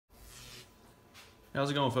How's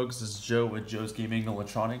it going, folks? This is Joe with Joe's Gaming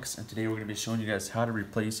Electronics, and today we're going to be showing you guys how to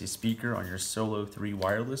replace a speaker on your Solo 3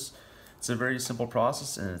 wireless. It's a very simple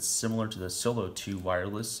process, and it's similar to the Solo 2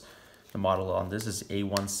 wireless. The model on this is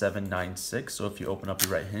A1796, so if you open up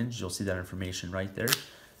your right hinge, you'll see that information right there,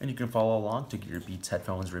 and you can follow along to get your Beats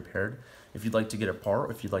headphones repaired. If you'd like to get a part,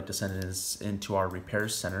 or if you'd like to send it into our repair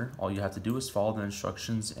center, all you have to do is follow the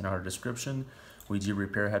instructions in our description. We do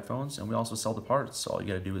repair headphones, and we also sell the parts, so all you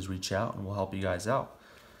gotta do is reach out and we'll help you guys out.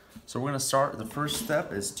 So we're gonna start, the first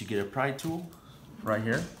step is to get a pry tool right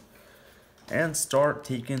here and start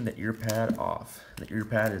taking the ear pad off. The ear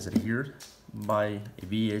pad is adhered by a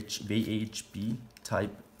VHB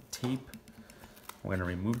type tape. We're gonna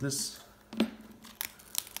remove this.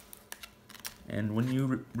 And when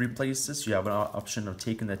you replace this, you have an option of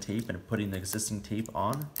taking the tape and putting the existing tape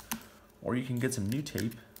on, or you can get some new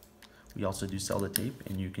tape. We also do sell the tape,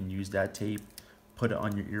 and you can use that tape, put it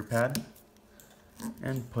on your ear pad,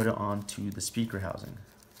 and put it onto the speaker housing.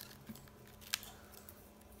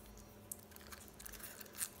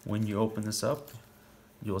 When you open this up,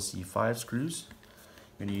 you'll see 5 screws.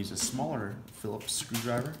 You're going to use a smaller Phillips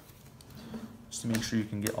screwdriver just to make sure you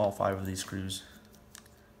can get all 5 of these screws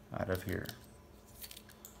out of here.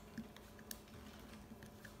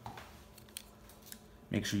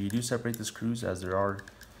 Make sure you do separate the screws, as there are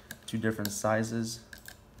 2 different sizes.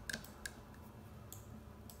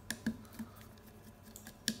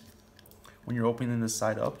 When you're opening this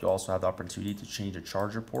side up, you also have the opportunity to change a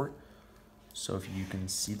charger port. So if you can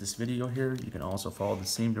see this video here, you can also follow the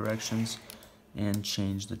same directions and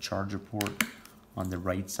change the charger port on the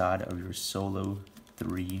right side of your Solo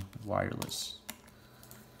 3 wireless.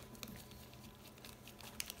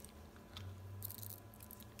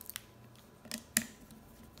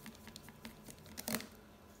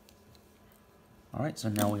 Alright, so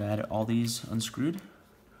now we had all these unscrewed.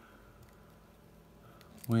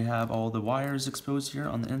 We have all the wires exposed here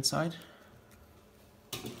on the inside.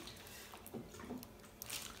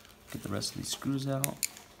 Get the rest of these screws out.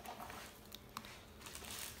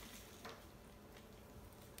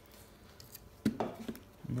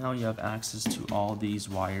 Now you have access to all these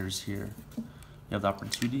wires here. You have the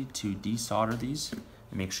opportunity to desolder these and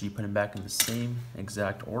make sure you put them back in the same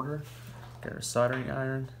exact order. Get our soldering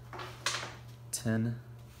iron, tin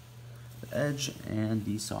the edge, and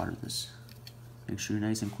desolder this. Make sure you're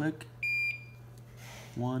nice and quick.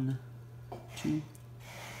 1, 2,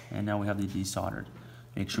 and now we have the desoldered.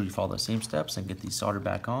 Make sure you follow the same steps and get the solder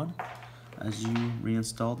back on as you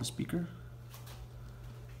reinstall the speaker.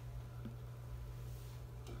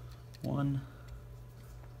 1,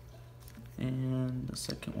 and the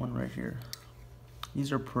second one right here.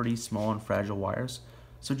 These are pretty small and fragile wires,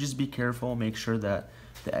 so just be careful. Make sure that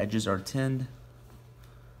the edges are tinned.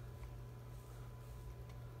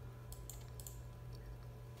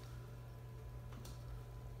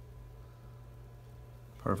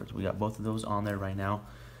 Perfect, we got both of those on there right now.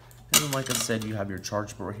 And then, like I said, you have your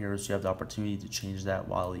charge port here, so you have the opportunity to change that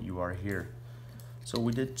while you are here. So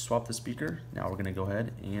we did swap the speaker. Now we're gonna go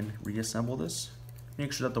ahead and reassemble this.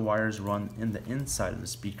 Make sure that the wires run in the inside of the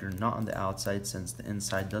speaker, not on the outside, since the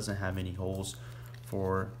inside doesn't have any holes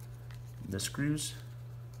for the screws.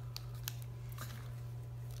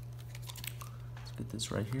 Let's get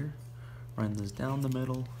this right here. Run this down the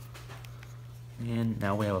middle. And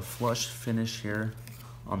now we have a flush finish here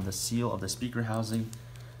on the seal of the speaker housing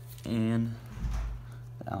and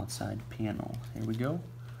the outside panel. Here we go.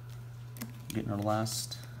 Getting our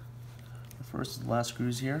last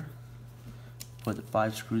screws here. Put the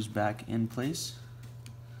 5 screws back in place.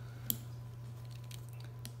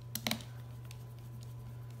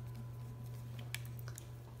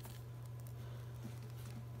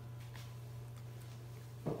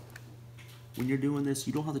 When you're doing this,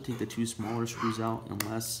 you don't have to take the 2 smaller screws out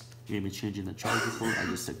unless you're going to be changing the charger port. I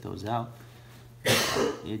just took those out.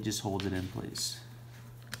 It just holds it in place.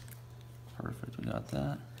 Perfect, we got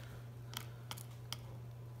that.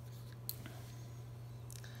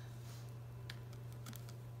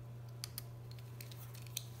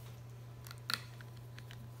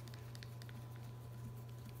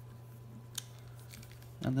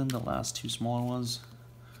 And then the last 2 smaller ones,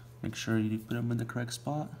 make sure you put them in the correct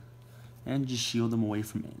spot. And just shield them away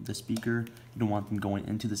from the speaker. You don't want them going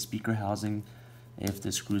into the speaker housing. If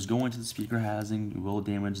the screws go into the speaker housing, you will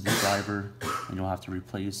damage the driver, and you'll have to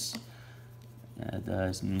replace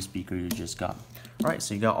the new speaker you just got. Alright,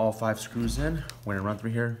 so you got all 5 screws in. We're gonna run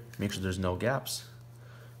through here, make sure there's no gaps.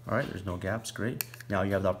 Alright, there's no gaps, great. Now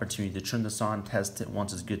you have the opportunity to turn this on, test it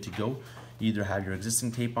once it's good to go. You either have your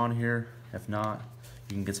existing tape on here. If not,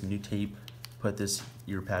 you can get some new tape, put this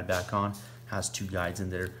ear pad back on. Has 2 guides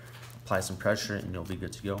in there. apply some pressure, and you'll be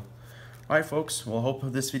good to go. Alright folks, well, hope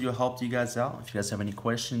this video helped you guys out. If you guys have any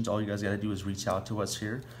questions, all you guys gotta do is reach out to us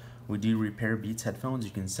here. We do repair Beats headphones.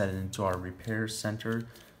 You can send it into our repair center.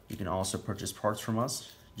 You can also purchase parts from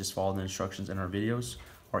us. Just follow the instructions in our videos.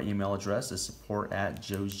 Our email address is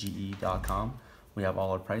support@JoesGE.com. We have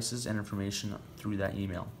all our prices and information through that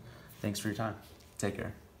email. Thanks for your time. Take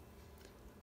care.